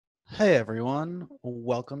Hey everyone,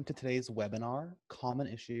 welcome to today's webinar, Common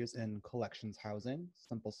Issues in Collections Housing,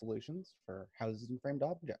 Simple Solutions for Houses and Framed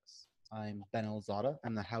Objects. I'm Ben Iluzada.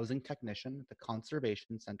 I'm the Housing Technician at the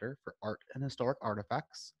Conservation Center for Art and Historic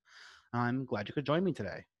Artifacts. I'm glad you could join me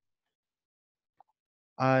today.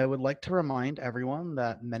 I would like to remind everyone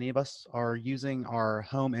that many of us are using our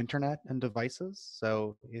home internet and devices,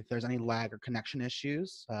 so if there's any lag or connection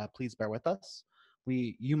issues, please bear with us.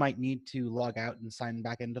 You might need to log out and sign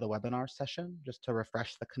back into the webinar session just to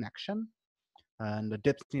refresh the connection, and a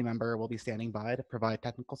DHPSNY member will be standing by to provide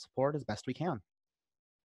technical support as best we can.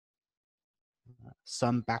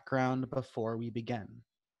 Some background before we begin.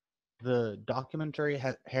 The Documentary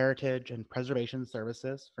Heritage and Preservation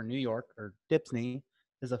Services for New York, or DHPSNY,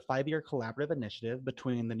 is a 5-year collaborative initiative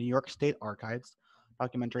between the New York State Archives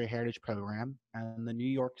Documentary Heritage Program and the New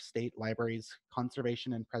York State Library's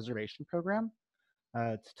Conservation and Preservation Program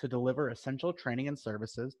to deliver essential training and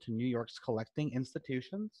services to New York's collecting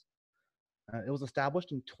institutions. It was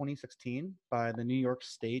established in 2016 by the New York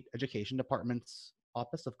State Education Department's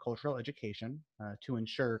Office of Cultural Education to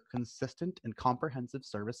ensure consistent and comprehensive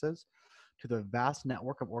services to the vast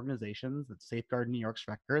network of organizations that safeguard New York's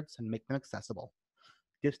records and make them accessible.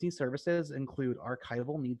 DHPSNY services include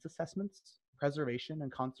archival needs assessments, preservation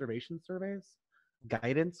and conservation surveys,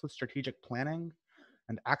 guidance with strategic planning,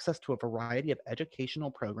 and access to a variety of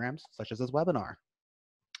educational programs such as this webinar.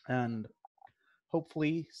 And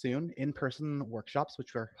hopefully soon in-person workshops,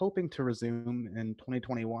 which we're hoping to resume in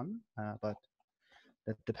 2021, but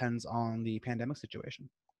that depends on the pandemic situation.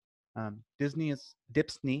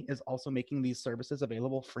 DHPSNY is also making these services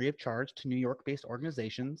available free of charge to New York-based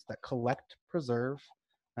organizations that collect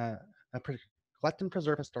and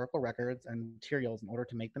preserve historical records and materials in order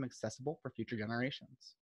to make them accessible for future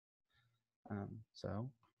generations. So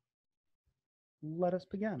let us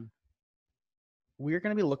begin. We're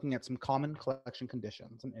going to be looking at some common collection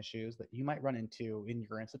conditions and issues that you might run into in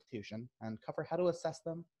your institution and cover how to assess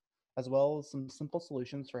them, as well as some simple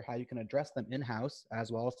solutions for how you can address them in-house,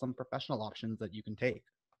 as well as some professional options that you can take.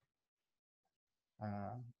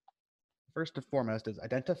 First and foremost is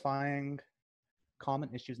identifying common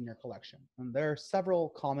issues in your collection. And there are several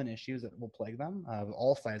common issues that will plague them of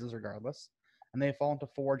all sizes regardless, and they fall into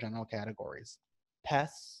 4 general categories: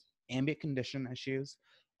 pests, ambient condition issues,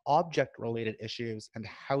 object-related issues, and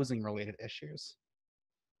housing-related issues.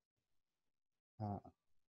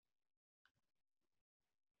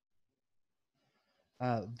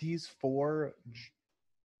 These 4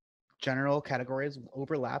 general categories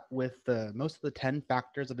overlap with most of the 10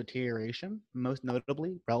 factors of deterioration, most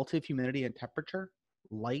notably relative humidity and temperature,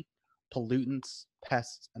 light, pollutants,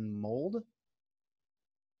 pests, and mold.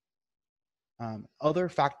 Other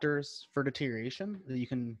factors for deterioration that you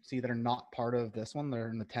can see that are not part of this one,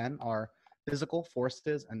 they're in the 10, are physical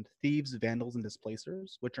forces and thieves, vandals, and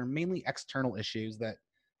displacers, which are mainly external issues that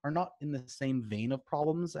are not in the same vein of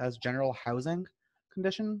problems as general housing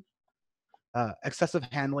condition. Excessive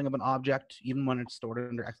handling of an object, even when it's stored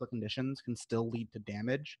under excellent conditions, can still lead to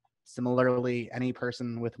damage. Similarly, any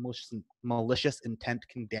person with malicious intent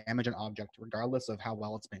can damage an object regardless of how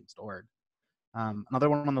well it's being stored. Another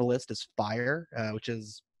one on the list is fire, which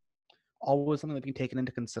is always something that can be taken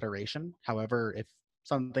into consideration. However, if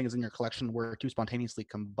something is in your collection were to spontaneously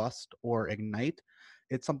combust or ignite,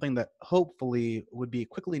 it's something that hopefully would be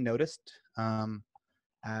quickly noticed,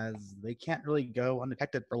 as they can't really go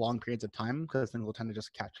undetected for long periods of time because things will tend to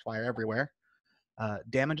just catch fire everywhere.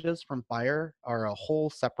 Damages from fire are a whole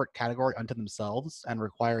separate category unto themselves and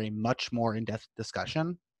require a much more in-depth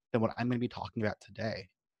discussion than what I'm going to be talking about today.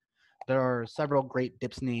 There are several great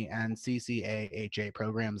DHPSNY and CCAHA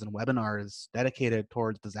programs and webinars dedicated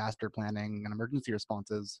towards disaster planning and emergency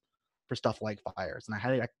responses for stuff like fires, and I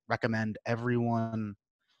highly recommend everyone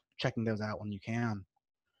checking those out when you can.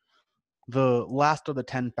 The last of the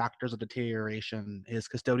 10 factors of deterioration is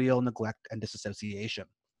custodial neglect and disassociation,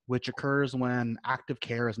 which occurs when active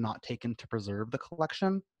care is not taken to preserve the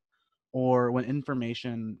collection, or when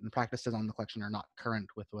information and practices on the collection are not current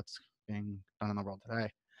with what's being done in the world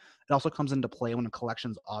today. It also comes into play when a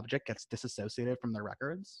collection's object gets disassociated from their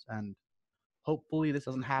records, and hopefully this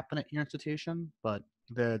doesn't happen at your institution, but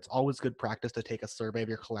it's always good practice to take a survey of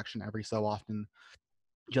your collection every so often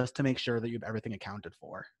just to make sure that you have everything accounted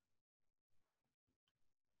for.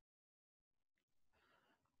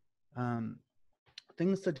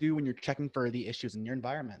 Things to do when you're checking for the issues in your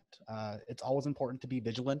environment. It's always important to be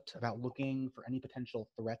vigilant about looking for any potential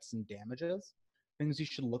threats and damages. Things you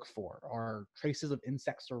should look for are traces of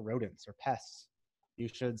insects or rodents or pests. You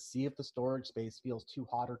should see if the storage space feels too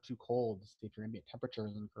hot or too cold, see if your ambient temperature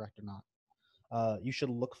is incorrect or not. You should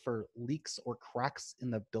look for leaks or cracks in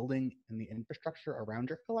the building and the infrastructure around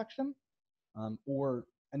your collection, or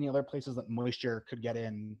any other places that moisture could get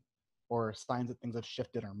in, or signs that things have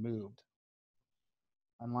shifted or moved.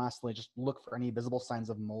 And lastly, just look for any visible signs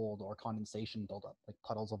of mold or condensation buildup, like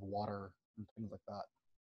puddles of water and things like that.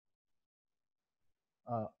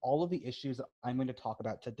 All of the issues that I'm going to talk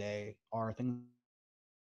about today are things,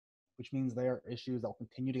 which means they are issues that will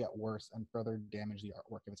continue to get worse and further damage the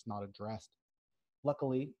artwork if it's not addressed.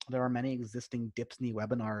 Luckily, there are many existing DHPSNY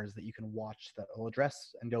webinars that you can watch that will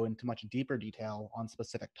address and go into much deeper detail on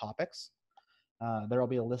specific topics. There will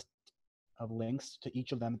be a list of links to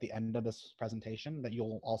each of them at the end of this presentation that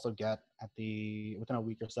you'll also get at within a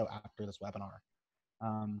week or so after this webinar.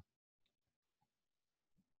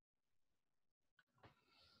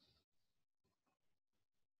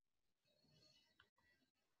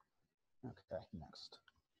 Okay, next.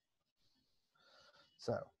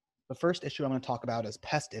 So the first issue I'm going to talk about is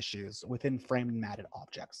pest issues within framed and matted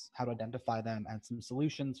objects, how to identify them, and some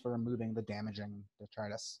solutions for removing the damaging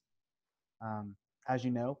detritus. As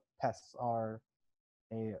you know, pests are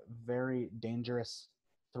a very dangerous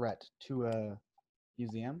threat to a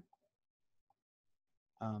museum.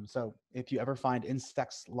 So if you ever find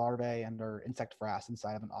insects, larvae, and or insect frass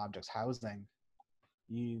inside of an object's housing,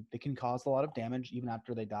 they can cause a lot of damage even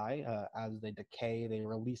after they die. As they decay, they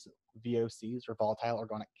release VOCs, or volatile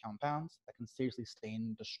organic compounds, that can seriously stain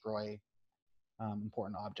and destroy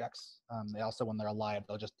important objects. They also, when they're alive,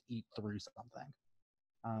 they'll just eat through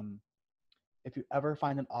something. If you ever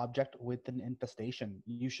find an object with an infestation,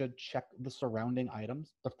 you should check the surrounding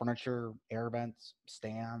items, the furniture, air vents,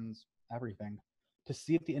 stands, everything, to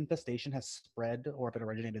see if the infestation has spread or if it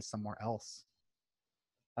originated somewhere else.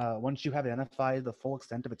 Once you have identified the full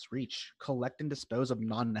extent of its reach, collect and dispose of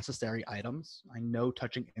non-necessary items. I know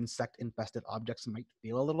touching insect-infested objects might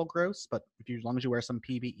feel a little gross, but as long as you wear some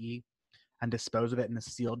PPE and dispose of it in a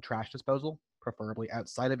sealed trash disposal, preferably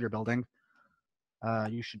outside of your building,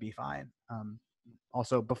 you should be fine.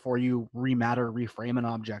 Also, before you remat or reframe an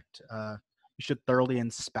object, you should thoroughly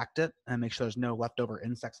inspect it and make sure there's no leftover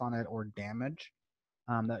insects on it or damage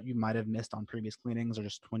that you might have missed on previous cleanings or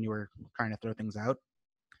just when you were trying to throw things out.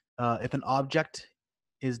 If an object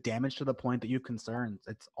is damaged to the point that you have concerns,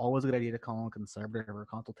 it's always a good idea to call a conservator or a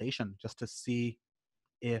consultation just to see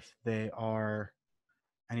if they are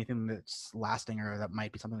anything that's lasting or that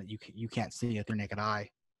might be something that you can't see with your naked eye.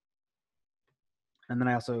 And then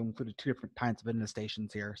I also included two different types of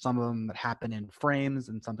infestations here. Some of them that happen in frames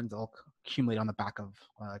and some things that will accumulate on the back of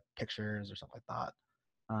pictures or stuff like that.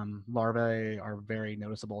 Larvae are very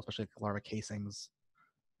noticeable, especially larvae casings.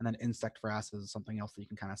 And then insect frass is something else that you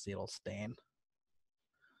can kind of see it'll stain.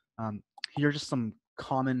 Here are just some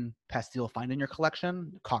common pests you'll find in your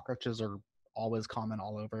collection. Cockroaches are always common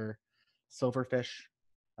all over. Silverfish,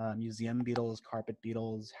 museum beetles, carpet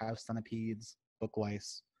beetles, house centipedes, book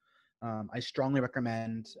lice. I strongly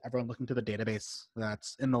recommend everyone looking through the database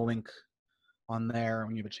that's in the link on there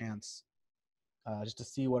when you have a chance, just to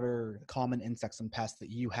see what are common insects and pests that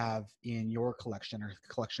you have in your collection or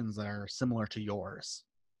collections that are similar to yours.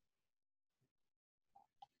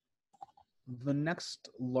 The next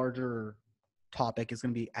larger topic is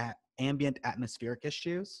going to be ambient atmospheric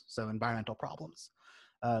issues, so environmental problems.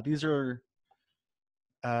 These are,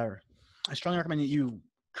 I strongly recommend that you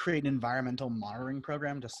create an environmental monitoring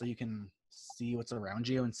program just so you can see what's around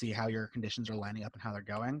you and see how your conditions are lining up and how they're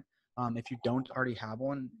going. If you don't already have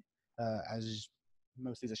one, as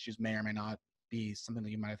most of these issues may or may not be something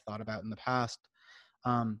that you might have thought about in the past,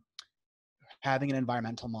 having an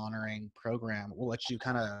environmental monitoring program will let you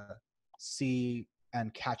kind of see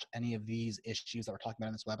and catch any of these issues that we're talking about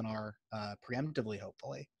in this webinar preemptively,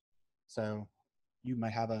 hopefully. So you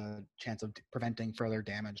might have a chance of preventing further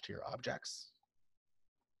damage to your objects.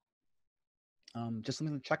 Just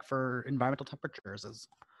something to check for environmental temperatures is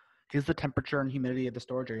the temperature and humidity of the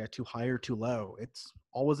storage area too high or too low? It's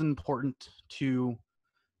always important to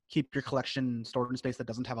keep your collection stored in a space that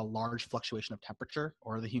doesn't have a large fluctuation of temperature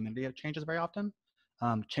or the humidity changes very often.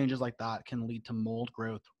 Changes like that can lead to mold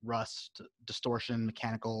growth, rust, distortion,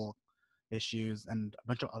 mechanical issues, and a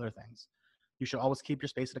bunch of other things. You should always keep your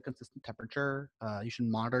space at a consistent temperature. You should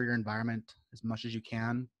monitor your environment as much as you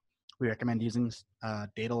can. We recommend using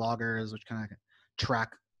data loggers, which kind of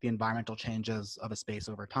track the environmental changes of a space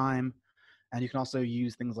over time. And you can also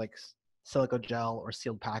use things like silica gel or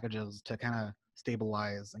sealed packages to kind of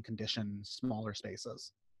stabilize and condition smaller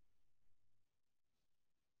spaces.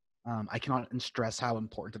 I cannot stress how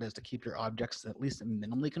important it is to keep your objects at least in a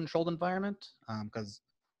minimally controlled environment, because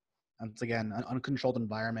once again, an uncontrolled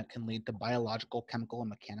environment can lead to biological, chemical, and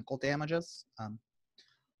mechanical damages.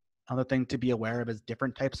 Another thing to be aware of is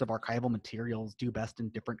different types of archival materials do best in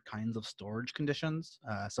different kinds of storage conditions.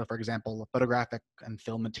 So for example, photographic and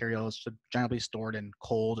film materials should generally be stored in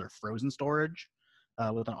cold or frozen storage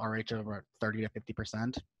with an RH of about 30 to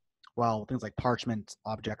 50%, while things like parchment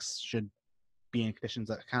objects should be in conditions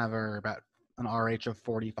that kind of are about an RH of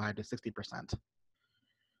 45 to 60%.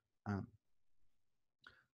 Um,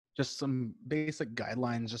 just some basic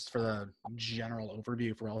guidelines just for the general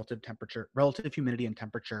overview for relative temperature, relative humidity and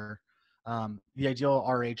temperature. The ideal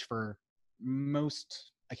RH for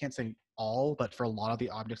most, I can't say all, but for a lot of the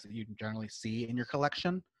objects that you generally see in your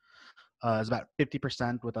collection is about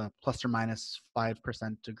 50% with a plus or minus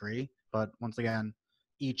 5% degree. But once again,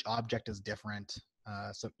 each object is different.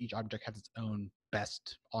 So each object has its own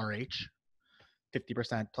best RH.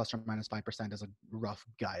 50% plus or minus 5% is a rough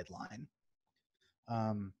guideline.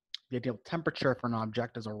 The ideal temperature for an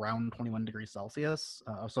object is around 21 degrees Celsius,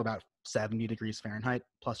 so about 70 degrees Fahrenheit,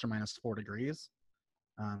 plus or minus 4 degrees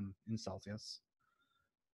in Celsius.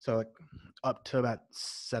 So like up to about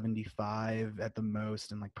 75 at the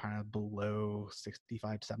most, and like kind of below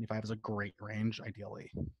 65 to 75 is a great range, ideally.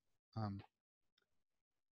 Um,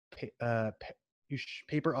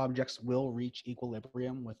 paper objects will reach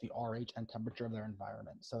equilibrium with the RH and temperature of their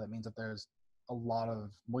environment. So that means if there's a lot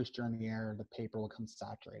of moisture in the air, the paper will become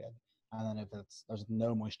saturated. And then if there's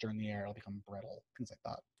no moisture in the air, it'll become brittle, things like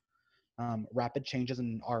that. Rapid changes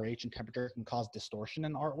in RH and temperature can cause distortion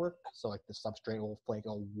in artwork. So like the substrate will flake,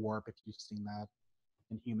 it'll warp if you've seen that.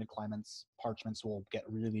 In humid climates, parchments will get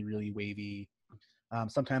really, really wavy.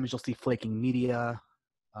 Sometimes you'll see flaking media.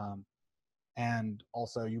 And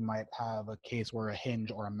also you might have a case where a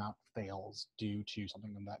hinge or a mount fails due to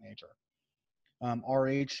something of that nature.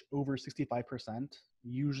 RH over 65%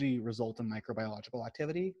 usually results in microbiological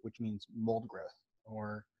activity, which means mold growth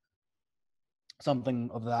or something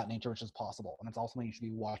of that nature, which is possible. And it's also something you should be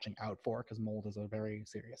watching out for because mold is a very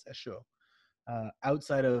serious issue.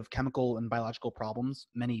 Outside of chemical and biological problems,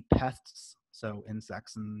 many pests, so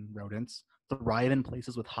insects and rodents, thrive in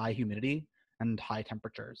places with high humidity and high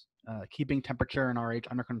temperatures. Keeping temperature and RH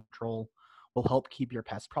under control will help keep your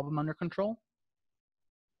pest problem under control.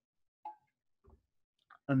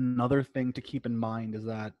 Another thing to keep in mind is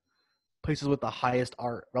that places with the highest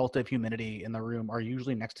relative humidity in the room are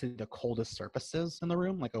usually next to the coldest surfaces in the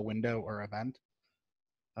room, like a window or a vent.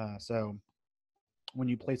 So when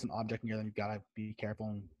you place an object near them, you've got to be careful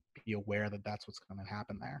and be aware that that's what's going to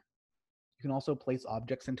happen there. You can also place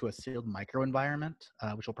objects into a sealed microenvironment,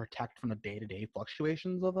 which will protect from the day-to-day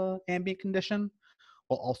fluctuations of an ambient condition,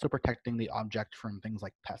 while also protecting the object from things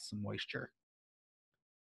like pests and moisture.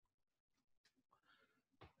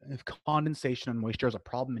 If condensation and moisture is a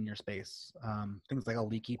problem in your space, things like a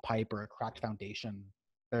leaky pipe or a cracked foundation,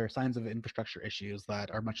 there are signs of infrastructure issues that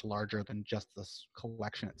are much larger than just this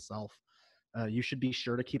collection itself. You should be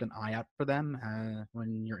sure to keep an eye out for them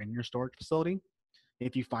when you're in your storage facility.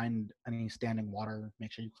 If you find any standing water,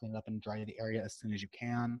 make sure you clean it up and dry the area as soon as you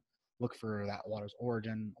can. Look for that water's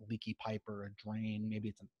origin, a leaky pipe or a drain, maybe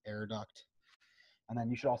it's an air duct. And then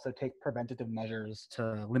you should also take preventative measures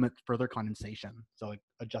to limit further condensation. So like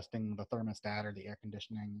adjusting the thermostat or the air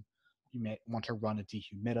conditioning. You may want to run a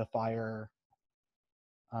dehumidifier.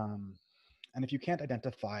 And if you can't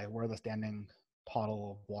identify where the standing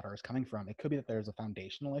puddle of water is coming from, it could be that there's a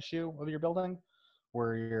foundational issue of your building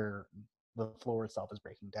where the floor itself is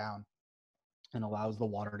breaking down and allows the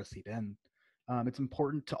water to seep in. It's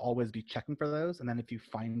important to always be checking for those. And then if you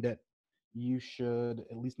find it, you should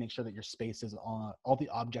at least make sure that your space is on, all the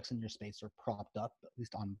objects in your space are propped up, at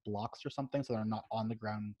least on blocks or something, so they're not on the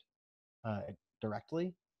ground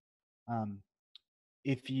directly.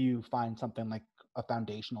 If you find something like a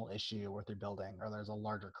foundational issue with your building, or there's a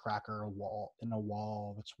larger crack or a wall in a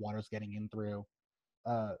wall which water's getting in through,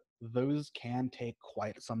 those can take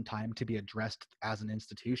quite some time to be addressed as an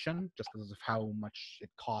institution, just because of how much it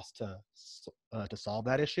costs to solve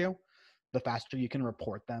that issue. The faster you can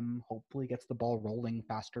report them, hopefully gets the ball rolling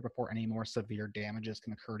faster before any more severe damages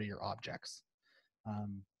can occur to your objects.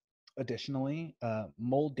 Additionally,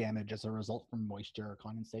 mold damage as a result from moisture or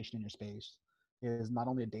condensation in your space is not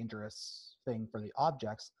only a dangerous thing for the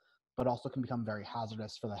objects, but also can become very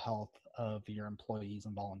hazardous for the health of your employees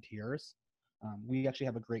and volunteers. We actually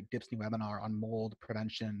have a great DHPSNY webinar on mold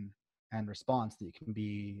prevention and response that can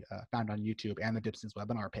be found on YouTube and the DHPSNY's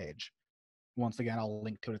webinar page. Once again, I'll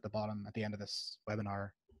link to it at the bottom at the end of this webinar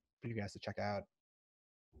for you guys to check out.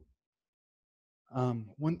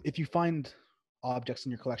 If you find objects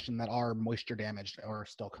in your collection that are moisture damaged or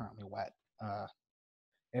still currently wet,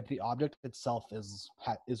 if the object itself is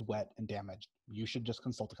wet and damaged, you should just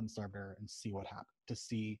consult a conservator and see what happened, to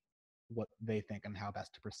see what they think and how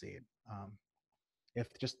best to proceed. If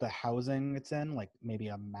just the housing it's in, like maybe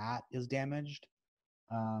a mat is damaged,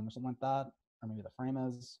 or something like that, or maybe the frame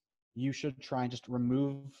is, you should try and just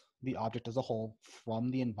remove the object as a whole from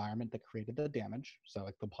the environment that created the damage. So,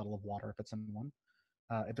 like the puddle of water, if it's in one.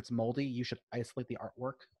 If it's moldy, you should isolate the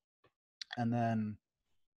artwork. And then,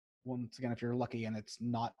 once again, if you're lucky and it's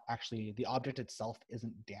not actually the object itself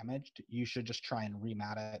isn't damaged, you should just try and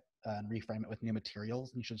remat it and reframe it with new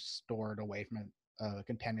materials. And you should store it away from a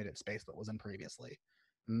contaminated space that was in previously,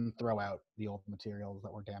 and throw out the old materials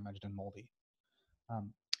that were damaged and moldy.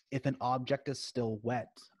 Um, if an object is still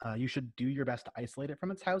wet, you should do your best to isolate it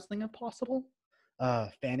from its housing if possible.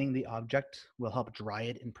 Fanning the object will help dry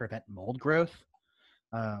it and prevent mold growth.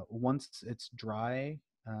 Once it's dry,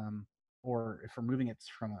 or if removing it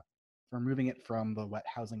from the wet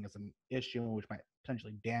housing is an issue which might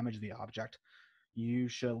potentially damage the object, you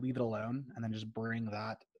should leave it alone and then just bring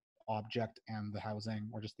that object and the housing,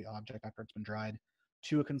 or just the object after it's been dried,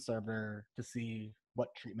 to a conservator to see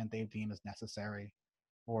what treatment they deem is necessary,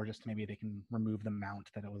 or just maybe they can remove the mount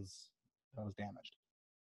that was damaged.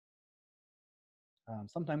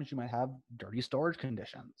 Sometimes you might have dirty storage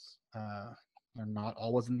conditions. They're not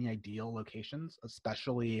always in the ideal locations,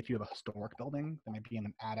 especially if you have a historic building that might be in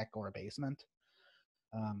an attic or a basement.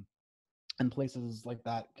 And places like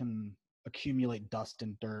that can accumulate dust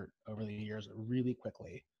and dirt over the years really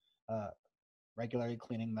quickly. Regularly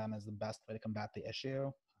cleaning them is the best way to combat the issue.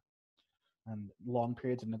 And long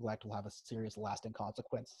periods of neglect will have a serious lasting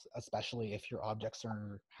consequence, especially if your objects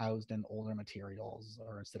are housed in older materials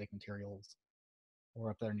or acidic materials, or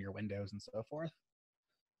if they're near windows and so forth.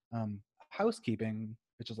 Housekeeping,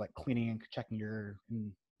 which is like cleaning and checking your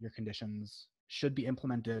conditions, should be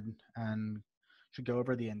implemented and should go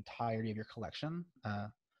over the entirety of your collection,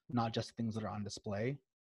 not just things that are on display.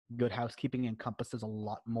 Good housekeeping encompasses a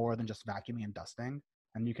lot more than just vacuuming and dusting.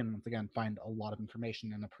 And you can, once again, find a lot of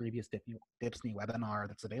information in a previous DHPSNY webinar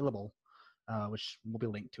that's available, which will be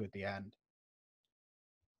linked to at the end.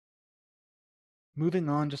 Moving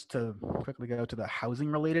on, just to quickly go to the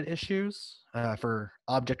housing-related issues, for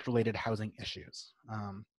object-related housing issues.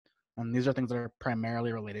 And these are things that are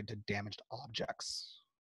primarily related to damaged objects.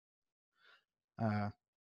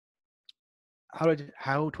 How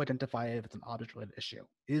to identify if it's an object-related issue?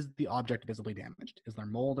 Is the object visibly damaged? Is there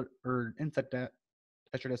mold or insect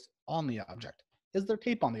detritus on the object? Is there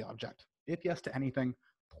tape on the object? If yes to anything,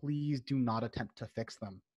 please do not attempt to fix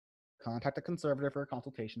them. Contact a conservator for a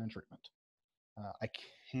consultation and treatment. I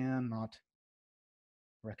cannot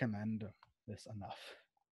recommend this enough.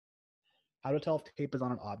 How to tell if tape is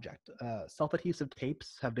on an object. Self-adhesive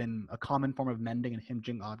tapes have been a common form of mending and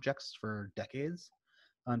hinging objects for decades.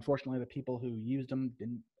 Unfortunately, the people who used them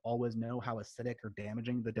didn't always know how acidic or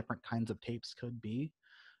damaging the different kinds of tapes could be.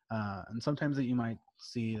 And sometimes that you might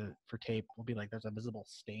see for tape will be like there's a visible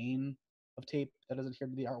stain of tape that is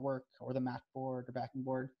adhered to the artwork or the mat board or backing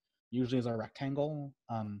board, usually as a rectangle.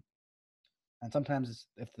 And sometimes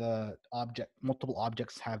if the multiple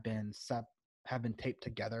objects have been taped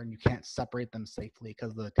together and you can't separate them safely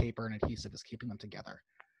because the tape or an adhesive is keeping them together.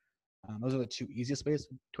 Those are the two easiest ways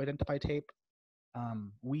to identify tape.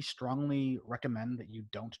 We strongly recommend that you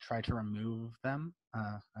don't try to remove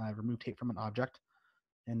tape from an object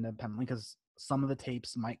independently, because some of the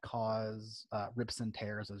tapes might cause rips and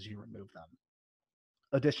tears as you remove them.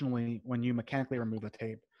 Additionally, when you mechanically remove the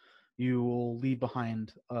tape, you will leave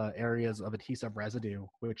behind areas of adhesive residue,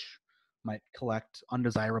 which might collect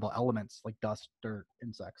undesirable elements like dust, dirt,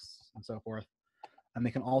 insects, and so forth. And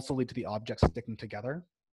they can also lead to the objects sticking together.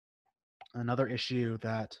 Another issue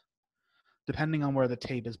that, depending on where the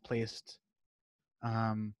tape is placed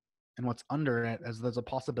and what's under it, is there's a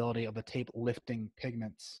possibility of the tape lifting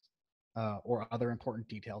pigments or other important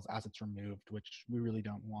details as it's removed, which we really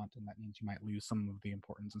don't want, and that means you might lose some of the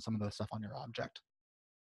importance and some of the stuff on your object.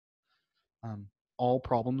 All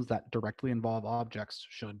problems that directly involve objects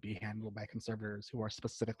should be handled by conservators who are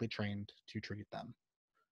specifically trained to treat them.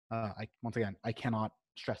 Once again, I cannot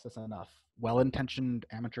stress this enough. Well-intentioned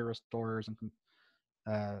amateur restorers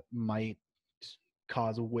might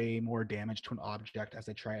cause way more damage to an object as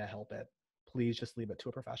they try to help it. Please just leave it to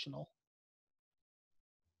a professional.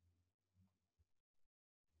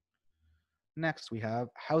 Next, we have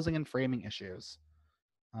housing and framing issues,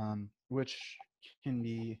 which can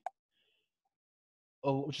be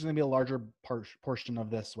which is going to be a larger portion of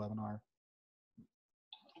this webinar.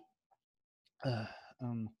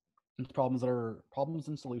 Problems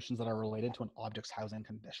and solutions that are related to an object's housing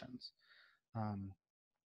conditions.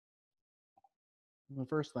 The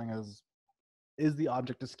first thing is the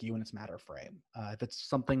object askew in its matter frame? If it's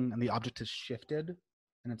something and the object is shifted,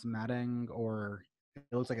 and it's matting, or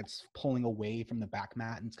it looks like it's pulling away from the back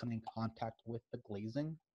mat and it's coming in contact with the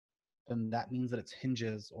glazing, then that means that its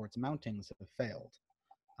hinges or its mountings have failed.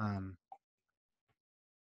 Um,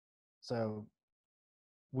 so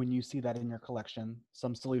when you see that in your collection,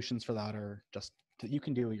 some solutions for that are just that you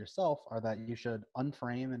can do yourself are that you should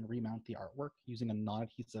unframe and remount the artwork using a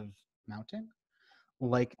non-adhesive mounting,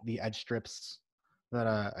 like the edge strips that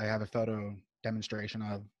I have a photo demonstration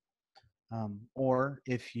of. Or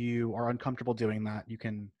if you are uncomfortable doing that, you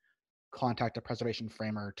can contact a preservation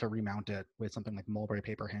framer to remount it with something like mulberry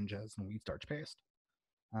paper hinges and wheat starch paste.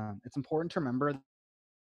 It's important to remember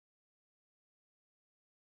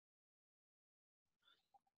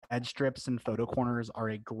edge strips and photo corners are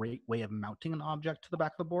a great way of mounting an object to the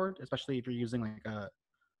back of the board, especially if you're using like a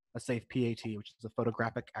safe PAT, which is a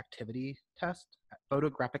photographic activity test.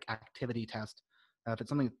 Photographic activity test. If it's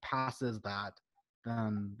something that passes that,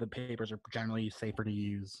 then the papers are generally safer to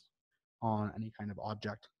use on any kind of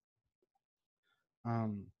object.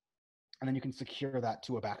 And then you can secure that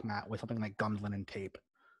to a back mat with something like gummed linen tape,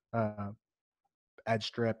 uh, edge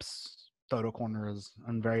strips, photo corners,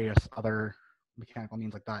 and various other mechanical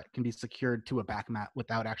means like that can be secured to a back mat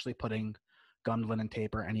without actually putting gummed linen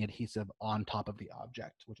tape or any adhesive on top of the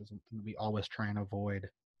object, which is something we always try and avoid.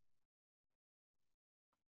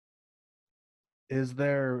 Is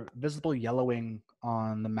there visible yellowing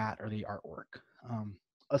on the mat or the artwork?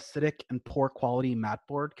 Acidic and poor quality mat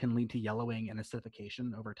board can lead to yellowing and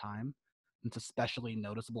acidification over time. It's especially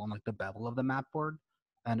noticeable on like the bevel of the mat board.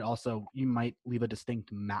 And also, you might leave a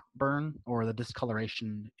distinct mat burn or the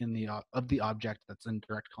discoloration in the of the object that's in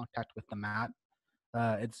direct contact with the mat.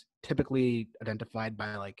 It's typically identified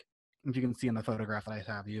by like, if you can see in the photograph that I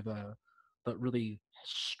have, you have the really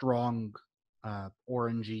strong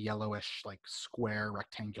orangey yellowish like square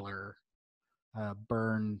rectangular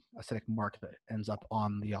burn acidic mark that ends up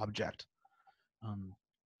on the object. Um,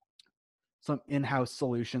 some in-house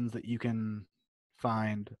solutions that you can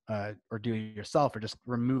find or do yourself, or just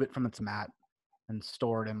remove it from its mat and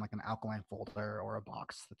store it in like an alkaline folder or a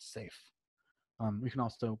box that's safe. You can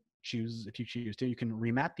also choose, if you choose to, you can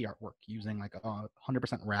remat the artwork using like a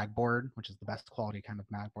 100% rag board, which is the best quality kind of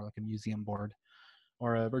mat board, like a museum board,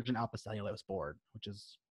 or a virgin alpha cellulose board, which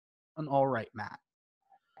is an all right mat.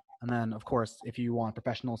 And then, of course, if you want a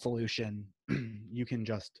professional solution, you can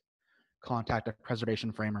just contact a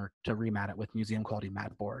preservation framer to remat it with museum quality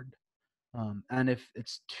mat board. And if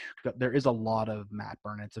there is a lot of mat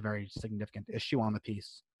burn, it's a very significant issue on the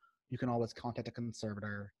piece, you can always contact a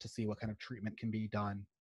conservator to see what kind of treatment can be done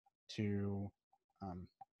to um,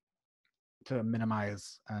 to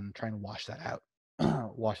minimize and try and wash that out.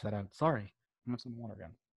 Wash that out. Sorry, I'm have some water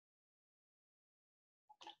again.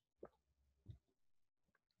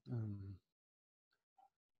 Um,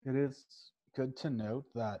 it is good to note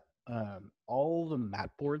that all the mat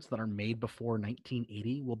boards that are made before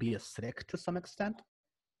 1980 will be acidic to some extent.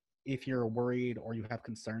 If you're worried or you have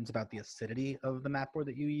concerns about the acidity of the mat board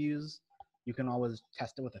that you use, you can always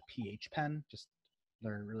test it with a pH pen. Just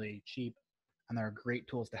they're really cheap and they're great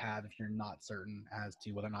tools to have if you're not certain as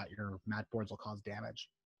to whether or not your mat boards will cause damage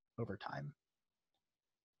over time.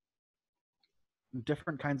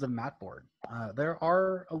 Different kinds of mat board. There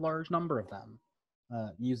are a large number of them.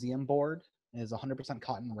 Museum board is 100%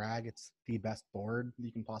 cotton rag. It's the best board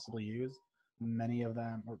you can possibly use. Many of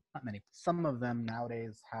them, or not many, some of them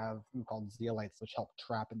nowadays have something called zeolites, which help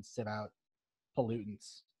trap and sieve out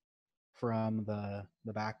pollutants from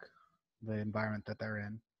the back, the environment that they're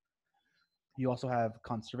in. You also have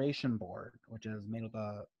conservation board, which is made with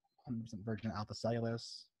a 100% virgin alpha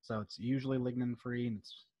cellulose. So it's usually lignin free and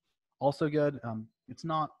it's also good. It's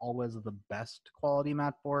not always the best quality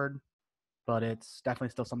mat board, but it's definitely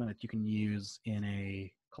still something that you can use in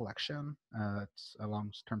a collection. It's a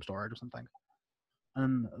long-term storage or something.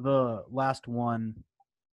 And the last one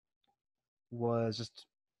was just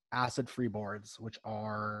acid-free boards, which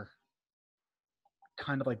are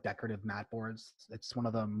kind of like decorative mat boards. It's one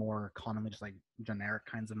of the more commonly just like generic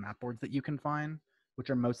kinds of mat boards that you can find, which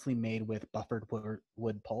are mostly made with buffered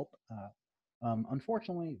wood pulp.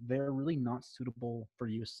 Unfortunately, they're really not suitable for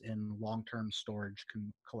use in long-term storage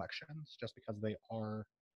collections just because they are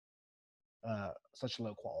such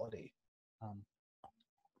low quality. Um,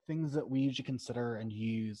 Things that we usually consider and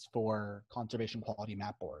use for conservation quality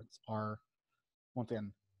mat boards are, once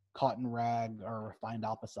again, cotton rag or refined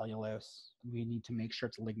alpha cellulose. We need to make sure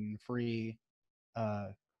it's lignin free.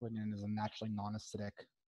 Lignin is a naturally non-acidic.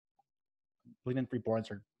 Lignin free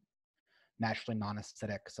boards are naturally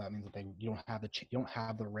non-acidic, so that means that you don't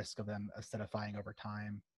have the risk of them acidifying over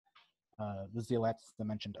time. The zeolites I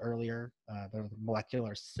mentioned earlier, they're the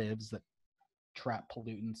molecular sieves that trap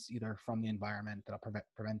pollutants either from the environment that'll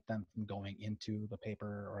prevent them from going into the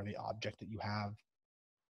paper or the object that you have.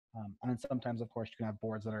 And then sometimes, of course, you can have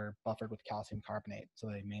boards that are buffered with calcium carbonate, so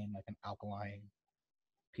they maintain like an alkaline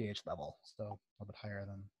pH level, so a little bit higher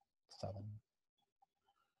than 7.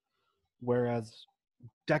 Whereas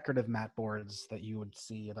decorative mat boards that you would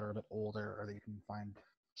see that are a bit older or that you can find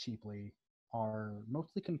cheaply are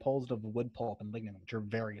mostly composed of wood pulp and lignin, which are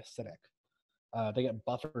very acidic. They get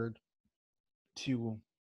buffered to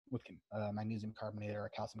with magnesium carbonate or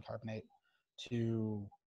calcium carbonate to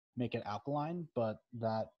make it alkaline, but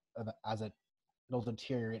that as it'll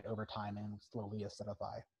deteriorate over time and slowly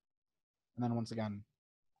acidify. And then once again,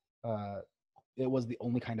 it was the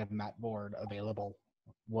only kind of mat board available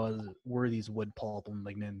were these wood pulp and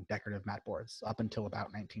lignin decorative mat boards up until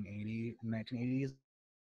about 1980s.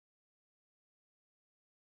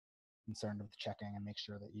 Concerned with checking and make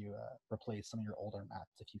sure that you replace some of your older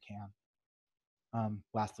mats if you can.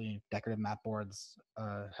 Lastly, decorative mat boards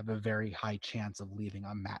have a very high chance of leaving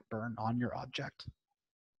a mat burn on your object.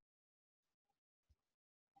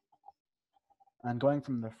 And going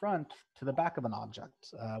from the front to the back of an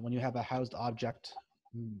object, when you have a housed object,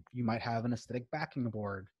 you might have an acidic backing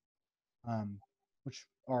board, which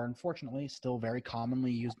are unfortunately still very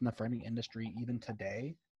commonly used in the framing industry even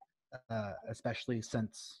today, especially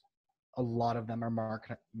since a lot of them are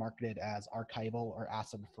marketed as archival or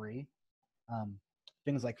acid-free.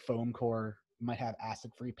 Things like foam core might have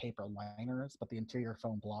acid-free paper liners, but the interior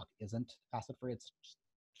foam block isn't acid-free. It's just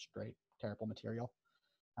straight terrible material.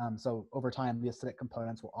 So over time, the acidic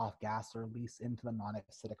components will off-gas or release into the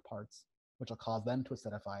non-acidic parts, which will cause them to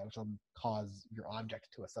acidify, which will cause your object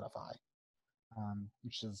to acidify,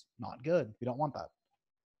 which is not good. We don't want that.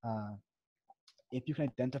 If you can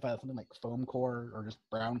identify something like foam core or just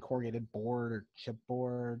brown corrugated board or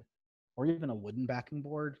chipboard, or even a wooden backing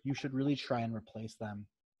board, you should really try and replace them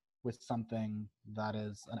with something that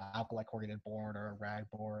is an alkali corrugated board or a rag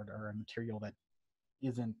board or a material that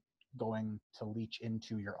isn't going to leach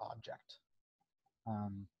into your object.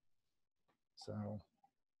 So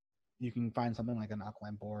you can find something like an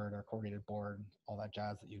alkaline board or corrugated board, all that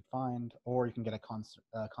jazz that you'd find, or you can get a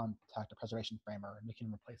contact or preservation framer and we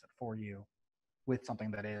can replace it for you with something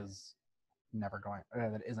that is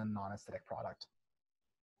that is a non-acidic product.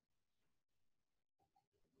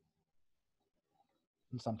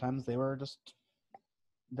 And sometimes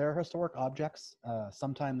they're historic objects.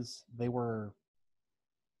 Sometimes they were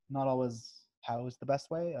not always housed the best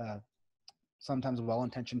way. Sometimes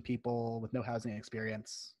well-intentioned people with no housing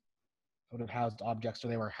experience would have housed objects, or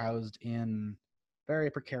they were housed in very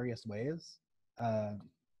precarious ways.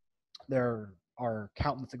 There are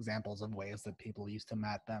countless examples of ways that people used to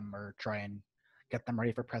mat them or try and get them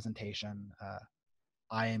ready for presentation.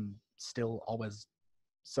 I am still always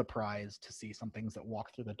surprised to see some things that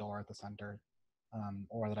walk through the door at the center,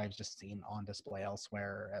 or that I've just seen on display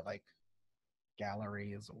elsewhere at like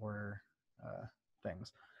galleries or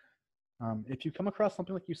things. If you come across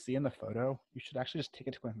something like you see in the photo, you should actually just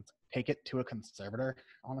take it to a conservator,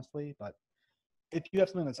 honestly. But if you have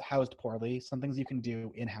something that's housed poorly, some things you can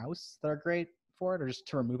do in-house that are great for it, or just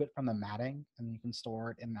to remove it from the matting, and you can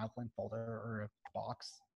store it in an alkaline folder or a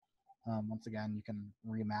box. Once again, you can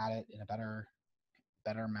remat it in a better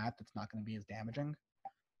mat that's not going to be as damaging.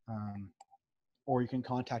 Or you can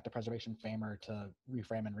contact a preservation framer to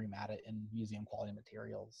reframe and remat it in museum quality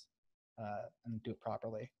materials and do it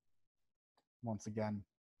properly. Once again,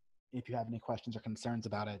 if you have any questions or concerns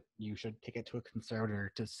about it, you should take it to a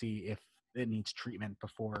conservator to see if it needs treatment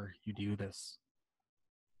before you do this.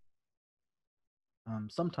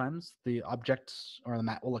 Sometimes the object or the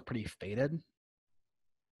mat will look pretty faded.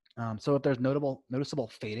 So if there's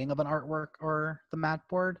noticeable fading of an artwork or the mat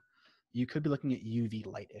board, you could be looking at UV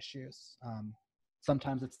light issues.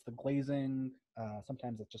 Sometimes it's the glazing.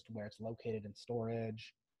 Sometimes it's just where it's located in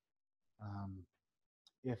storage.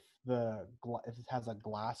 If it has a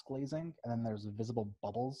glass glazing and then there's visible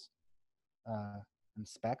bubbles and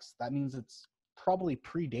specks, that means it's probably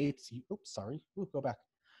predates. Go back.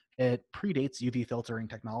 It predates UV filtering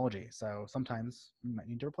technology, so sometimes you might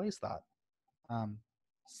need to replace that.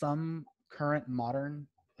 Some current modern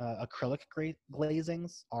acrylic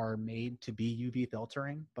glazings are made to be UV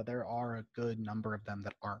filtering, but there are a good number of them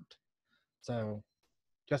that aren't. So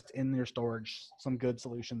just in your storage, some good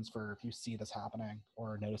solutions for if you see this happening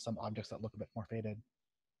or notice some objects that look a bit more faded,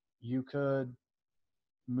 you could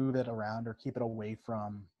move it around or keep it away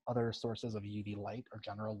from other sources of UV light or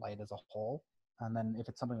general light as a whole. And then if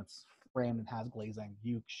it's something that's framed and has glazing,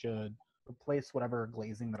 you should replace whatever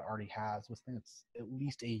glazing that it already has with something that's at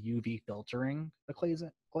least a UV filtering the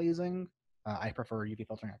glazing. I prefer UV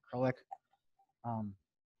filtering acrylic.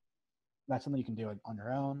 That's something you can do on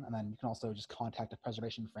your own, and then you can also just contact a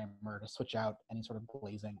preservation framer to switch out any sort of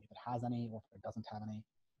glazing if it has any or if it doesn't have any,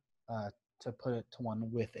 uh, to put it to one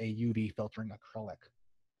with a UV filtering acrylic.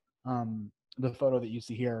 The photo that you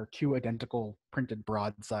see here are two identical printed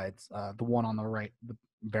broadsides. The one on the right, the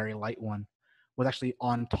very light one, was actually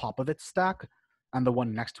on top of its stack, and the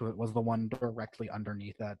one next to it was the one directly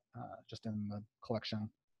underneath that, just in the collection.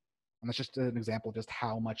 And that's just an example of just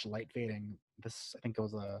how much light fading this. I think it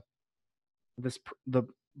was the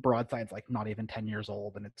broadside's like not even 10 years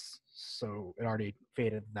old, and it already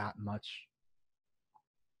faded that much.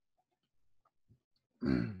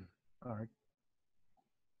 All right.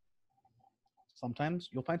 Sometimes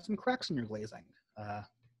you'll find some cracks in your glazing. Uh,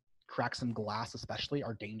 Cracks in glass, especially,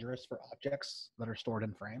 are dangerous for objects that are stored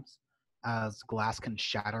in frames, as glass can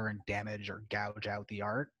shatter and damage or gouge out the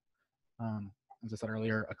art. As I said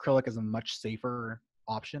earlier, acrylic is a much safer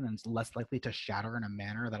option and it's less likely to shatter in a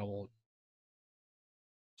manner that will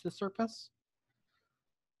the surface.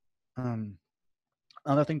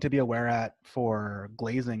 Another thing to be aware at for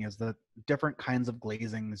glazing is that different kinds of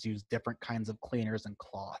glazings use different kinds of cleaners and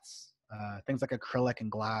cloths. Things like acrylic and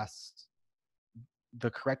glass, the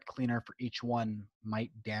correct cleaner for each one might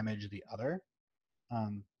damage the other.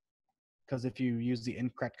 Because if you use the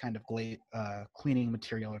incorrect kind of cleaning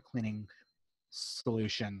material or cleaning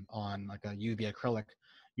solution on like a UV acrylic,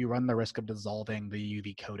 you run the risk of dissolving the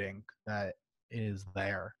UV coating that is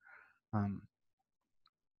there.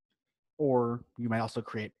 Or you might also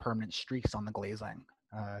create permanent streaks on the glazing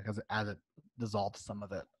because as it dissolves some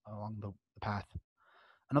of it along the path.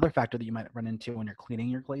 Another factor that you might run into when you're cleaning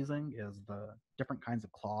your glazing is the different kinds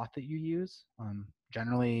of cloth that you use.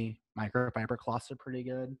 Generally, microfiber cloths are pretty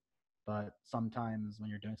good, but sometimes when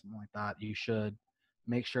you're doing something like that, you should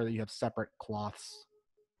make sure that you have separate cloths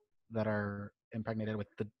that are impregnated with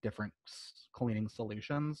the different cleaning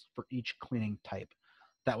solutions for each cleaning type.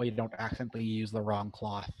 That way you don't accidentally use the wrong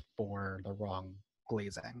cloth for the wrong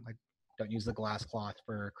glazing. Like, don't use the glass cloth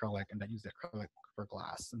for acrylic and don't use the acrylic for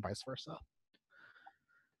glass and vice versa.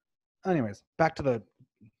 Anyways, back to the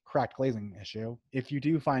cracked glazing issue. If you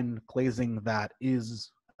do find glazing that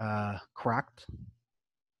is cracked,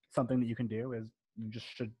 something that you can do is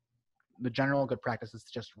the general good practice is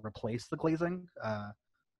to just replace the glazing.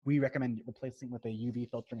 We recommend replacing with a UV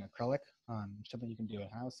filtering acrylic, something you can do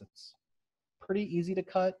in-house. It's pretty easy to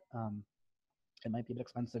cut. It might be a bit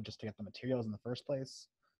expensive just to get the materials in the first place,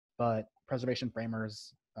 but preservation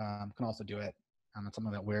framers can also do it. It's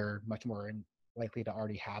something that we're much more likely to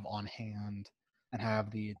already have on hand and have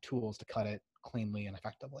the tools to cut it cleanly and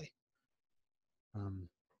effectively.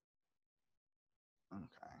 Okay.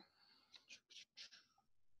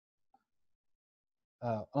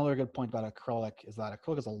 Another good point about acrylic is that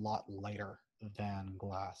acrylic is a lot lighter than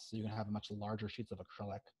glass. So you can have much larger sheets of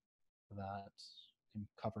acrylic that can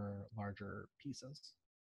cover larger pieces.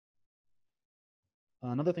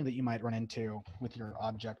 Another thing that you might run into with your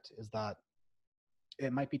object is that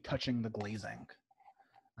it might be touching the glazing.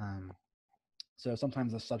 So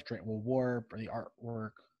sometimes the substrate will warp or the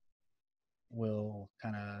artwork will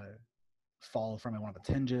kind of fall from one of its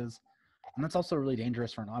hinges. And that's also really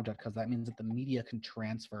dangerous for an object because that means that the media can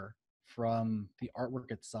transfer from the artwork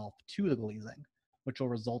itself to the glazing, which will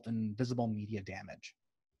result in visible media damage.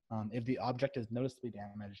 If the object is noticeably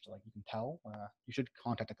damaged, like you can tell, you should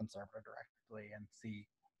contact a conservator directly and see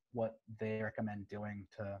what they recommend doing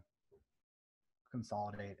to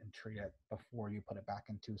consolidate and treat it before you put it back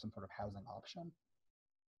into some sort of housing option.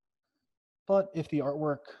 But if the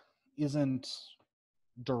artwork isn't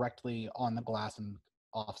directly on the glass and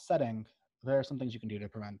offsetting, there are some things you can do to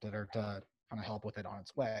prevent it or to kind of help with it on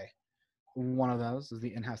its way. One of those is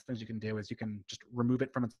the in-house things you can do is you can just remove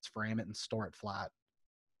it from its frame and store it flat.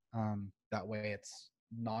 That way it's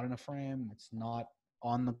not in a frame, it's not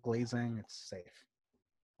on the glazing, it's safe.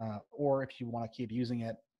 Or if you want to keep using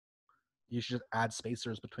it, you should add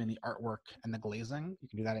spacers between the artwork and the glazing. You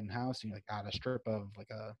can do that in-house. You like add a strip of like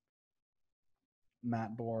a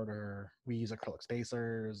mat board, or we use acrylic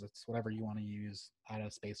spacers. It's whatever you want to use. Add a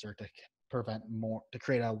spacer to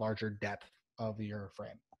create a larger depth of your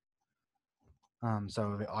frame.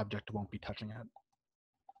 So the object won't be touching it.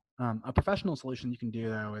 A professional solution you can do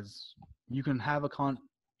though is you can have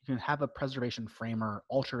a preservation framer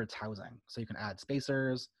alter its housing. So you can add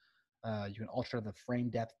spacers. You can alter the frame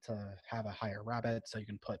depth to have a higher rabbet, so you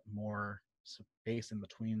can put more space in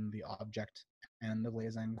between the object and the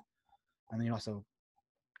glazing. And then you also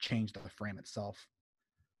change the frame itself.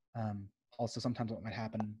 Also, sometimes what might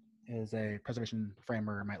happen is a preservation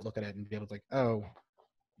framer might look at it and be able to like, oh,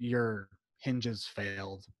 your hinges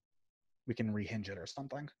failed. We can rehinge it or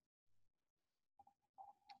something.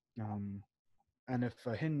 And if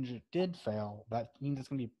a hinge did fail, that means it's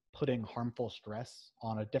going to be putting harmful stress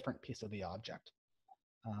on a different piece of the object.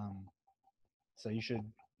 Um, so you should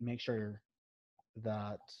make sure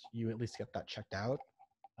that you at least get that checked out.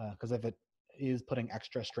 Because if it is putting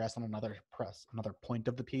extra stress on another point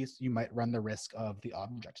of the piece, you might run the risk of the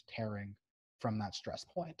object tearing from that stress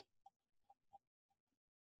point.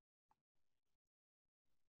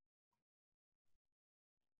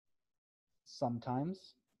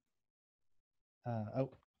 Sometimes,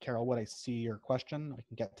 oh, Carol, would I see your question? We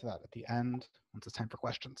can get to that at the end once it's time for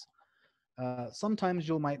questions. Sometimes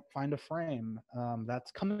you might find a frame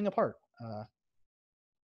that's coming apart.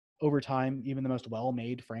 Over time, even the most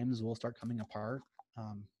well-made frames will start coming apart,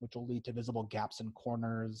 which will lead to visible gaps in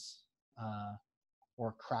corners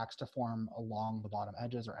or cracks to form along the bottom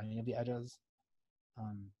edges or any of the edges.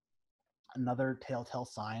 Um, Another telltale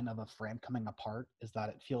sign of a frame coming apart is that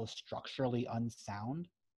it feels structurally unsound.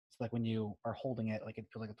 It's like when you are holding it, like it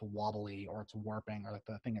feels like it's wobbly or it's warping or like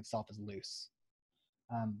the thing itself is loose.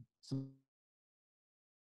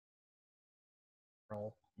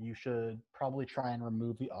 So you should probably try and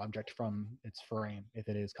remove the object from its frame if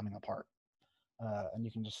it is coming apart. And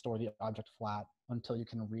you can just store the object flat until you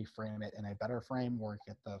can reframe it in a better frame or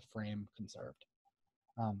get the frame conserved.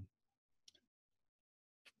 Um,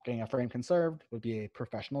 Getting a frame conserved would be a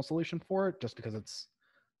professional solution for it, just because it's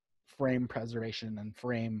frame preservation and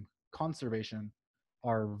frame conservation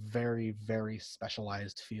are very, very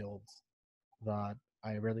specialized fields that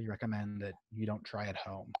I really recommend that you don't try at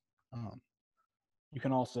home. You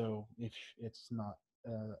can also, if it's not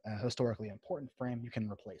a historically important frame, you can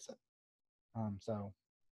replace it. So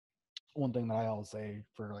one thing that I always say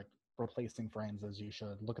for like replacing frames is you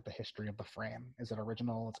should look at the history of the frame. Is it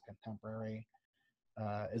original? Is it contemporary?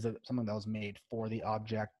 Is it something that was made for the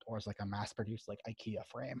object, or is it like a mass-produced like IKEA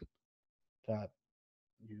frame that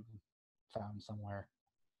you found somewhere?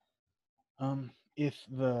 If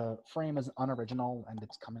the frame is unoriginal and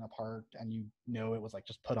it's coming apart, and you know it was like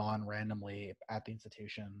just put on randomly at the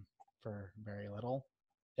institution for very little,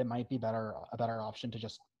 it might be a better option to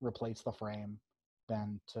just replace the frame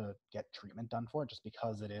than to get treatment done for it, just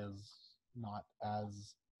because it is not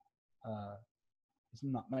as uh,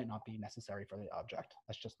 might not be necessary for the object.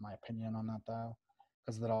 That's just my opinion on that, though,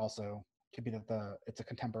 because that also could be that it's a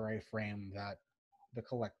contemporary frame that the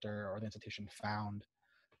collector or the institution found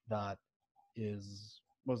that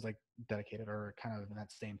was like dedicated or kind of in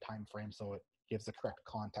that same time frame, so it gives the correct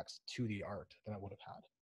context to the art that it would have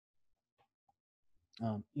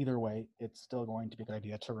had. Either way, it's still going to be a good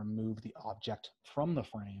idea to remove the object from the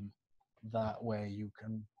frame. That way you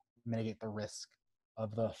can mitigate the risk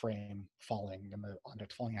of the frame falling and the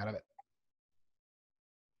object falling out of it.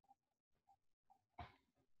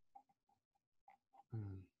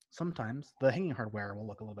 Sometimes the hanging hardware will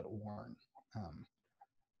look a little bit worn. Um,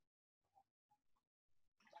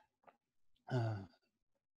 uh,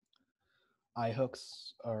 Eye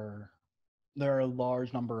hooks are there are a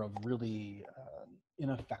large number of really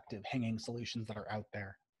ineffective hanging solutions that are out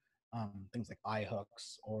there. Things like eye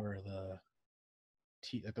hooks or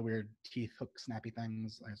like the weird teeth hook snappy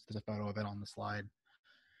things. There's a photo of it on the slide.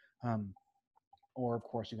 Um, or of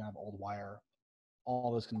course you can have old wire.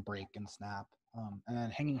 All those can break and snap. And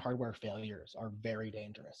then hanging hardware failures are very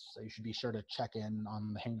dangerous. So you should be sure to check in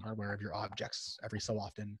on the hanging hardware of your objects every so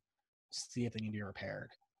often, see if they need to be repaired.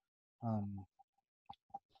 Um,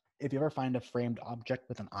 if you ever find a framed object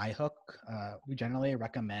with an eye hook, we generally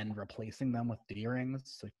recommend replacing them with D-rings.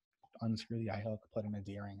 So unscrew the eye hook, put in a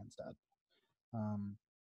D-ring instead. Um,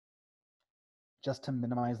 just to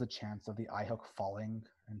minimize the chance of the eye hook falling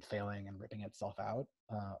and failing and ripping itself out.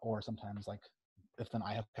 Or sometimes, like, if an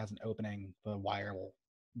eye hook has an opening, the wire will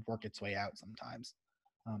work its way out sometimes.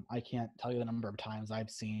 I can't tell you the number of times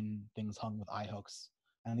I've seen things hung with eye hooks,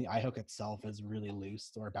 and the eye hook itself is really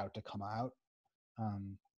loose or about to come out.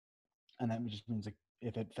 Um, and that just means like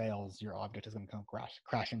if it fails, your object is going to come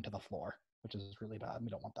crashing to the floor, which is really bad. We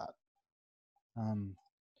don't want that. Um,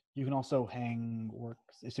 you can also hang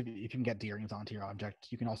works if you can get D-rings onto your object.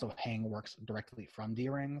 You can also hang works directly from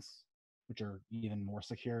D-rings, which are even more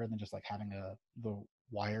secure than just like having the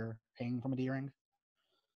wire hanging from a D-ring.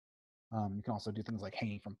 You can also do things like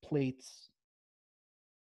hanging from plates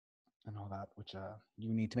and all that, which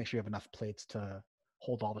you need to make sure you have enough plates to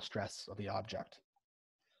hold all the stress of the object.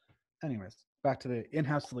 Anyways, back to the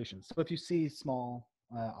in-house solutions. So if you see small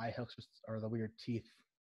eye hooks or the weird teeth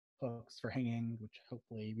hooks for hanging, which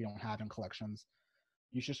hopefully we don't have in collections,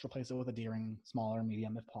 you should just replace it with a D-ring, small or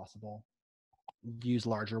medium if possible. Use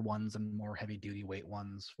larger ones and more heavy-duty weight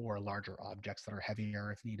ones for larger objects that are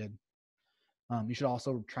heavier if needed. You should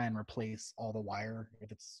also try and replace all the wire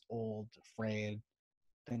if it's old, frayed,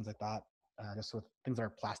 things like that. Just with things that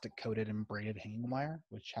are plastic coated and braided hanging wire,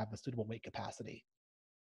 which have a suitable weight capacity.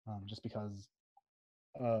 Just because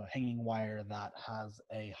hanging wire that has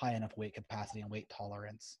a high enough weight capacity and weight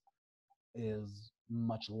tolerance is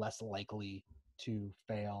much less likely to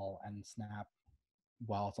fail and snap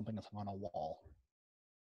while something is hung on a wall.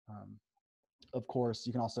 Of course,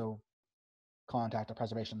 you can also contact a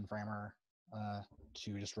preservation framer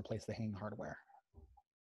to just replace the hanging hardware.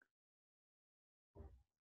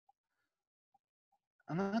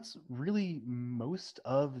 And that's really most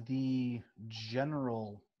of the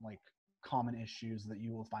general common issues that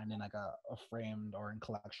you will find in like a framed or in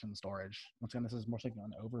collection storage. Once again, this is more like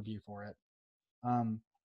an overview for it.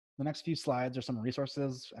 The next few slides are some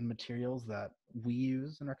resources and materials that we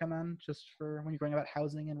use and recommend just for when you're going about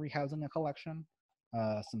housing and rehousing a collection.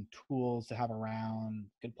 Some tools to have around,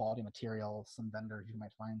 good quality materials, some vendors you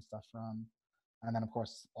might find stuff from, and then of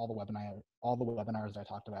course all the webinars that I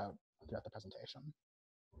talked about throughout the presentation.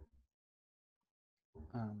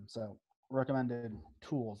 So recommended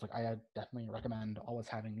tools, like I definitely recommend always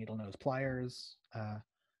having needle nose pliers,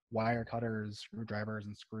 wire cutters, screwdrivers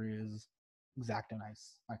and screws, X-Acto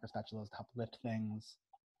knives, micro spatulas to help lift things,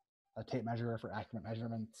 a tape measure for accurate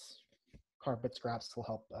measurements, carpet scraps will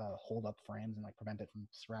help hold up frames and prevent it from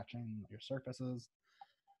scratching your surfaces.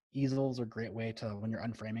 Easels are a great way to, when you're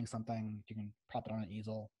unframing something, you can prop it on an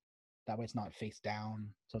easel. That way it's not face down,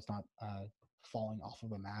 so it's not falling off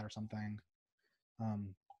of a mat or something.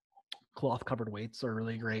 Cloth covered weights are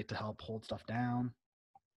really great to help hold stuff down.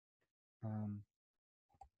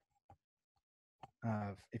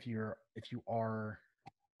 If you are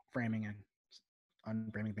framing and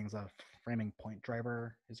unframing things, a framing point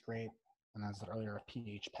driver is great, and as I said earlier, a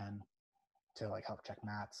pH pen to help check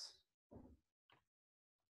mats.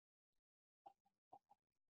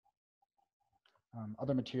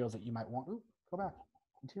 Other materials that you might want. Ooh, go back.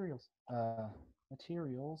 Materials.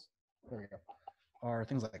 Materials. There we go. Are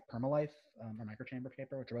things like Permalife or microchamber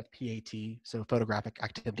paper, which are both PAT, so photographic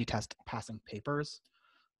activity test passing papers.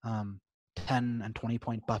 10 and 20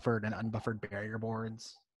 point buffered and unbuffered barrier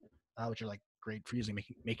boards, which are great for using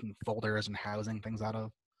making folders and housing things out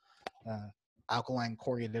of. Alkaline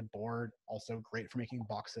corrugated board, also great for making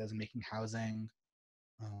boxes and making housing,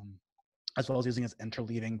 as well as using as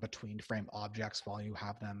interleaving between frame objects while you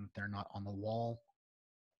have them, they're not on the wall.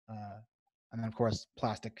 And then of course,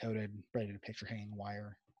 plastic coated braided picture hanging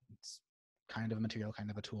wire. It's kind of a material,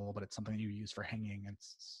 kind of a tool, but it's something you use for hanging.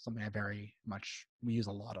 It's something we use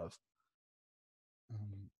a lot of.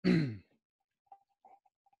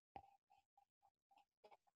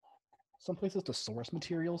 Some places to source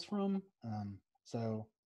materials from. So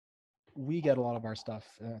we get a lot of our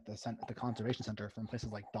stuff at the Conservation Center from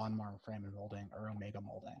places like Donmar Frame and Molding or Omega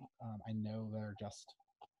Molding. I know they're just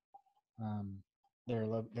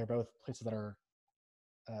they're both places that are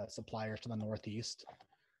suppliers to the Northeast.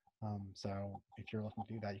 So if you're looking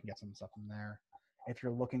to do that, you can get some stuff from there. If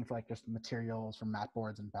you're looking for just materials from mat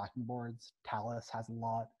boards and backing boards, Talus has a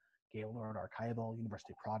lot. Gaylord Archival,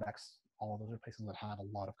 University Products, all of those are places that have a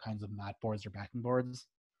lot of kinds of mat boards or backing boards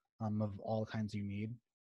of all kinds you need.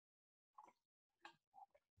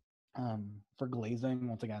 For glazing,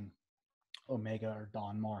 once again, Omega or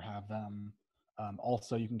Donmar have them.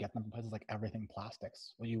 Also, you can get them from places like Everything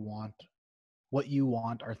Plastics. What you want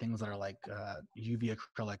are things that are like UV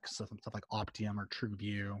acrylics, so stuff like Optium or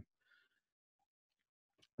TrueView.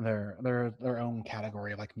 They're their own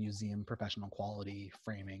category of museum professional quality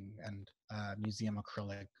framing and museum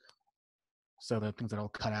acrylic. So the things that'll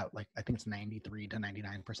cut out I think it's 93 to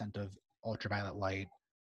 99% of ultraviolet light.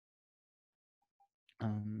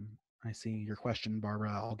 I see your question,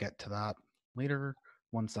 Barbara. I'll get to that later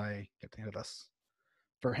once I get to the end of this.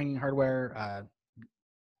 For hanging hardware,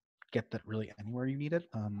 get that really anywhere you need it.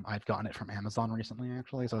 I've gotten it from Amazon recently,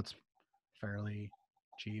 actually, so it's fairly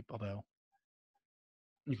cheap, although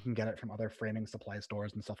you can get it from other framing supply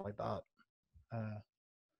stores and stuff like that.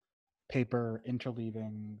 Paper,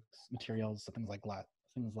 interleaving materials, so things like mylar,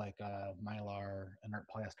 inert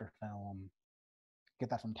polyester film. Get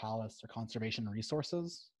that from Talus or Conservation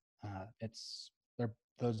Resources. They're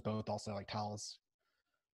those both also Talus,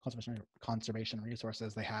 Conservation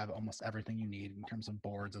Resources. They have almost everything you need in terms of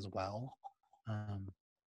boards as well. And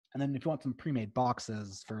then if you want some pre-made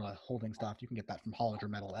boxes for holding stuff, you can get that from Hollinger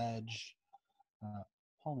Metal Edge.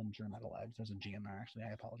 Hollinger Metal Edge. There's a G in there, actually.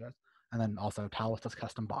 I apologize. And then also Talus does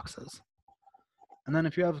custom boxes. And then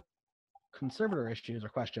if you have conservator issues or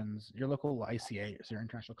questions, your local ICA, so your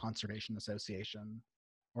International Conservation Association,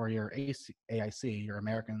 or your AIC, your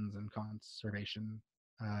Americans in Conservation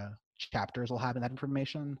chapters will have that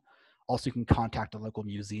information. Also, you can contact a local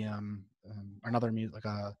museum, another like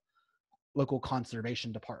a local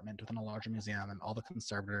conservation department within a larger museum, and all the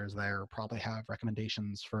conservators there probably have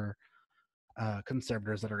recommendations for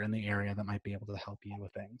conservators that are in the area that might be able to help you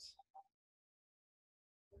with things.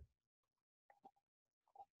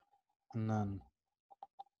 And then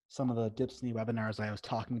some of the DHPSNY webinars I was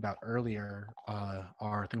talking about earlier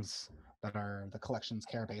are things that are the collections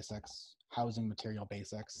care basics, housing material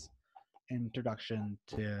basics, introduction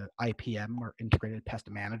to IPM or integrated pest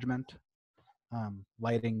management,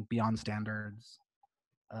 lighting beyond standards,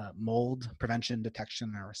 mold prevention,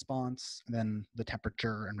 detection, and response, and then the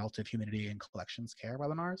temperature and relative humidity and collections care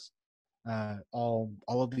webinars. All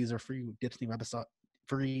of these are free DHPSNY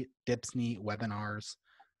webinars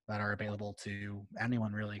that are available to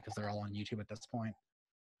anyone really, because they're all on YouTube at this point.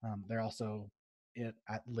 They're also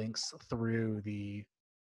at links through the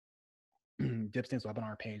DHPSNY's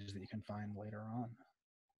webinar page that you can find later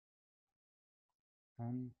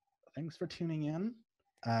on. Thanks for tuning in.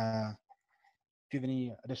 If you have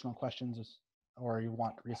any additional questions or you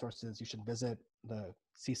want resources, you should visit the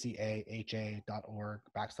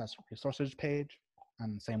CCAHA.org/resources page,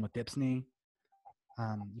 and same with DHPSNY.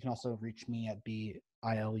 You can also reach me at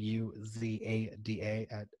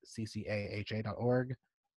biluzada@ccaha.org,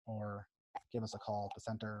 or give us a call at the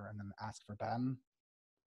center and then ask for Ben.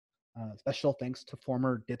 Special thanks to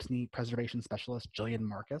former DHPSNY preservation specialist Jillian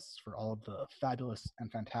Marcus for all of the fabulous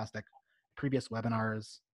and fantastic previous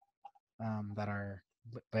webinars that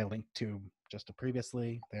I linked to just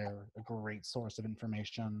previously. They're a great source of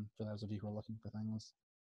information for those of you who are looking for things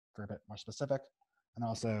for a bit more specific. And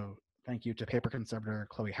also thank you to paper conservator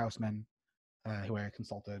Chloe Hausman, who I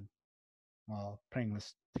consulted while putting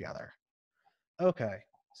this together. Okay,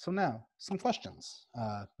 so now some questions.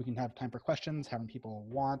 We can have time for questions, however people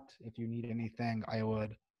want. If you need anything, I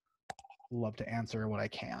would love to answer what I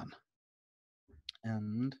can.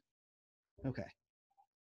 And okay,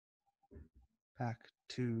 back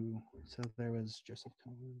to, so there was Joseph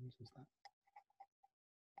Collins, is that?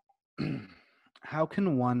 How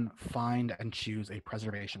can one find and choose a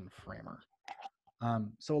preservation framer?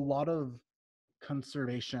 So a lot of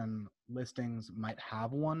conservation listings might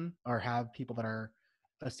have one, or have people that are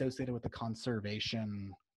associated with the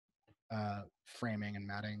conservation framing and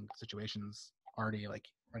matting situations already like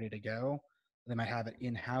ready to go. They might have it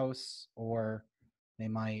in-house, or they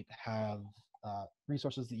might have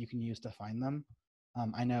resources that you can use to find them.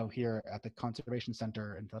 I know here at the Conservation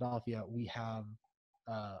Center in Philadelphia, we have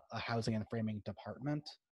a housing and framing department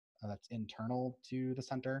that's internal to the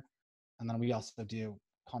center. And then we also do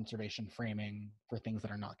conservation framing for things that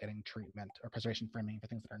are not getting treatment, or preservation framing for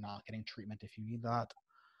things that are not getting treatment if you need that.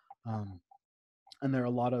 And there are a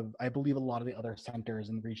lot of, I believe a lot of the other centers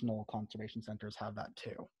and regional conservation centers have that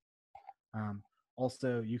too.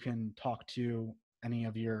 Also, you can talk to any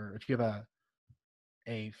of your, if you have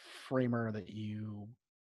a framer that you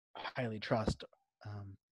highly trust,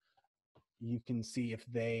 you can see if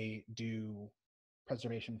they do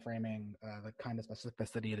preservation framing, the kind of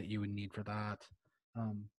specificity that you would need for that.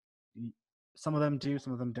 Some of them do,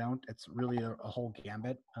 some of them don't. It's really a whole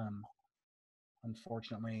gambit.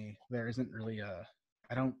 Unfortunately, there isn't really I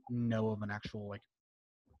don't know of an actual like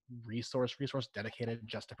resource dedicated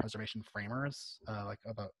just to preservation framers, like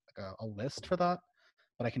a list for that.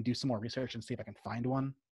 But I can do some more research and see if I can find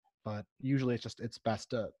one. But usually it's best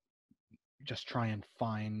to just try and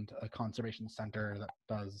find a conservation center that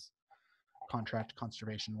does contract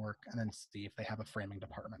conservation work, and then see if they have a framing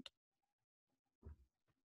department.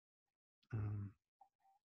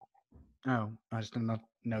 Just a note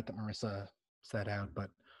that Marissa said out, but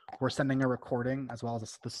we're sending a recording as well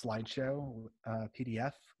as the slideshow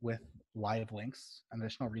PDF with live links and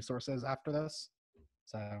additional resources after this,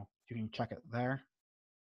 so you can check it there.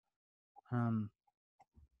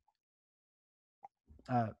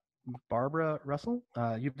 Barbara Russell,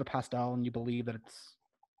 you have a pastel and you believe that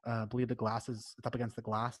believe the glass it's up against the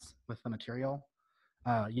glass with the material.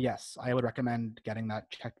 Yes, I would recommend getting that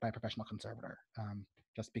checked by a professional conservator,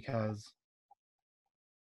 just because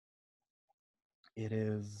it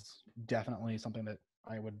is definitely something that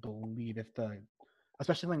I would believe, if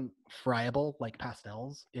especially something friable like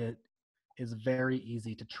pastels, it is very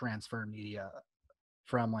easy to transfer media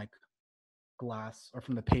from like glass, or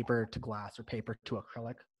from the paper to glass, or paper to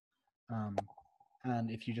acrylic.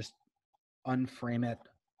 And if you just unframe it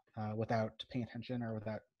without paying attention or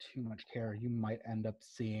without too much care, you might end up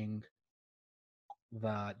seeing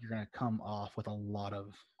that you're going to come off with a lot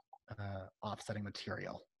of offsetting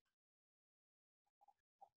material.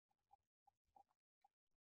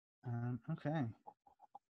 Okay.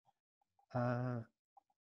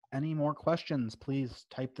 any more questions, please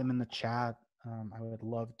type them in the chat. I would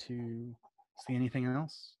love to see anything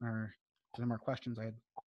else, or if there are more questions, I'd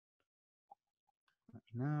let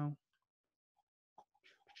you know.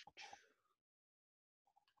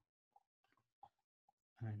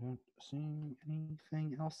 I don't see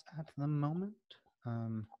anything else at the moment.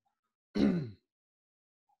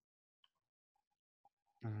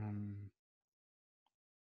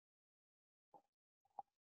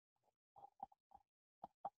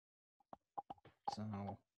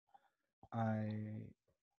 So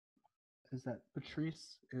is that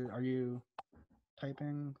Patrice? Are you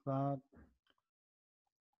typing that?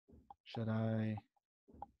 Should I?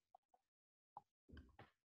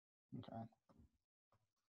 Okay.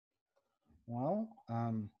 Well,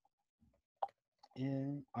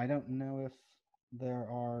 I don't know if there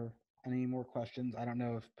are any more questions. I don't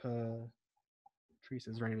know if Patrice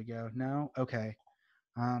is ready to go. No? Okay.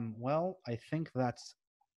 Well, I think that's,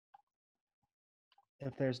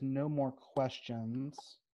 if there's no more questions,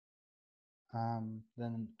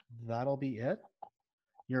 then that'll be it.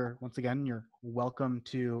 Once again, you're welcome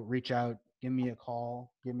to reach out, give me a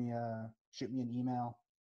call, shoot me an email,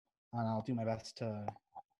 and I'll do my best to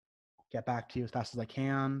get back to you as fast as I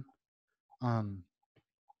can.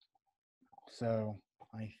 So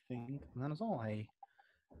I think that is all. I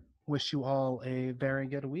wish you all a very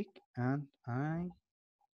good week, and I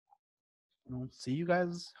will see you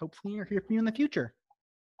guys hopefully or hear from you in the future.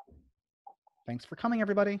 Thanks for coming,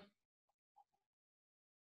 everybody.